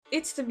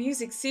It's the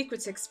Music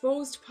Secrets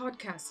Exposed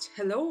podcast.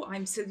 Hello,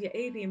 I'm Sylvia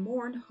A.B.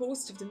 Moran,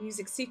 host of the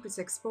Music Secrets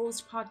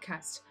Exposed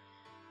podcast.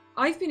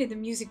 I've been in the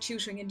music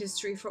tutoring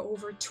industry for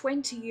over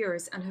 20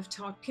 years and have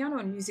taught piano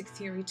and music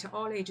theory to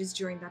all ages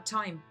during that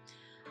time.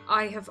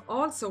 I have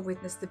also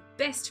witnessed the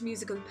best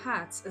musical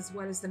paths as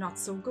well as the not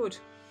so good.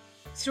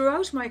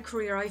 Throughout my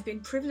career, I've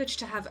been privileged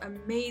to have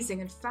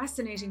amazing and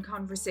fascinating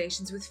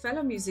conversations with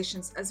fellow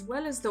musicians as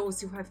well as those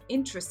who have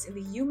interests in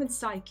the human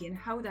psyche and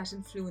how that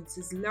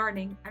influences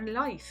learning and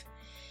life.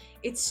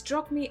 It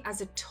struck me as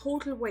a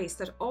total waste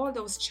that all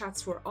those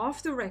chats were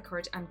off the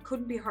record and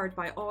couldn't be heard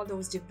by all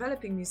those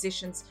developing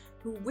musicians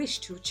who wish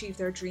to achieve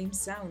their dream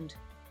sound.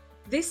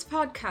 This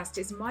podcast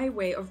is my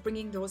way of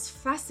bringing those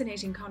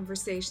fascinating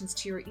conversations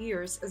to your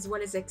ears as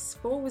well as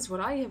expose what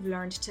I have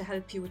learned to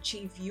help you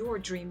achieve your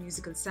dream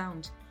musical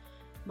sound.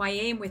 My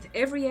aim with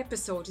every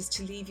episode is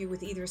to leave you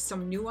with either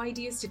some new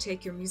ideas to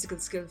take your musical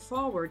skill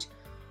forward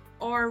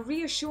or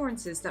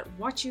reassurances that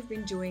what you've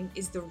been doing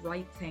is the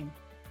right thing.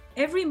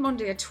 Every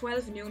Monday at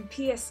 12 noon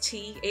PST,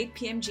 8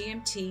 p.m.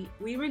 GMT,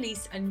 we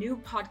release a new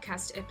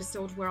podcast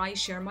episode where I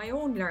share my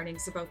own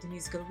learnings about the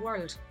musical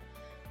world.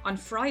 On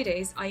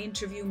Fridays, I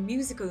interview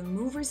musical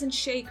movers and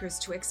shakers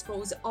to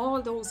expose all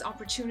those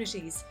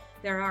opportunities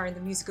there are in the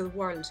musical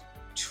world.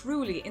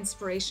 Truly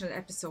inspirational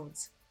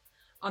episodes.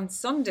 On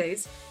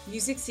Sundays,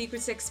 Music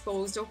Secrets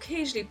Exposed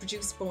occasionally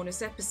produce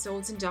bonus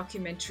episodes and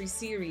documentary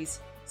series,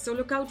 so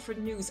look out for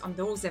news on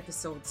those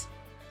episodes.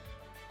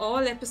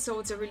 All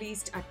episodes are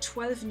released at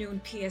 12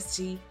 noon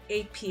PST,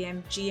 8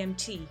 p.m.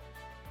 GMT.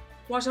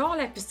 What all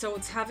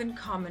episodes have in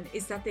common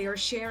is that they are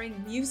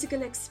sharing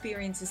musical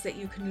experiences that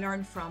you can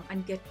learn from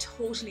and get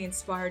totally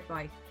inspired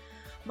by.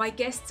 My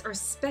guests are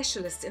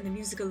specialists in the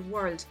musical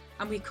world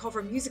and we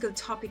cover musical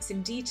topics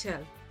in detail.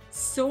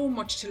 So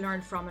much to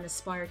learn from and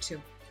aspire to.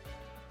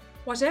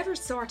 Whatever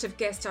sort of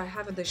guest I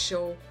have on the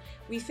show,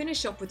 we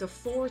finish up with the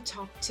 4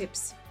 top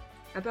tips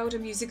about a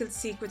musical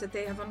secret that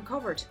they have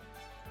uncovered.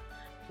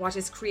 What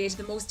has created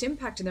the most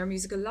impact in their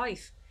musical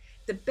life?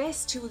 The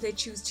best tool they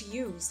choose to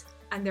use,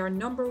 and their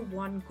number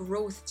 1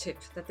 growth tip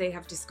that they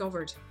have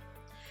discovered.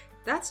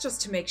 That's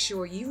just to make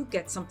sure you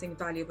get something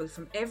valuable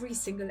from every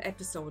single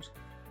episode.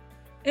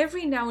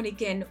 Every now and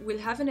again, we'll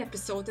have an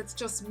episode that's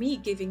just me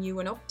giving you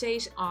an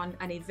update on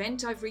an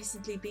event I've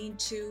recently been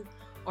to,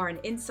 or an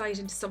insight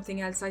into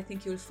something else I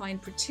think you'll find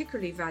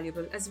particularly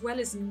valuable, as well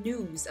as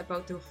news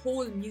about the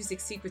whole Music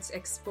Secrets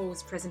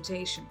Exposed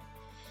presentation.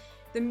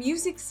 The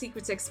Music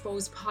Secrets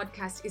Exposed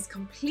podcast is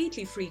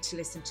completely free to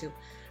listen to,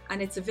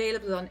 and it's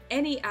available on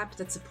any app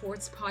that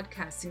supports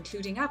podcasts,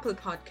 including Apple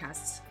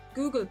Podcasts,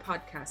 Google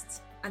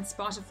Podcasts, and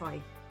Spotify.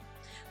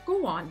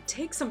 Go on,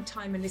 take some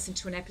time and listen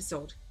to an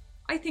episode.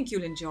 I think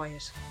you'll enjoy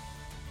it.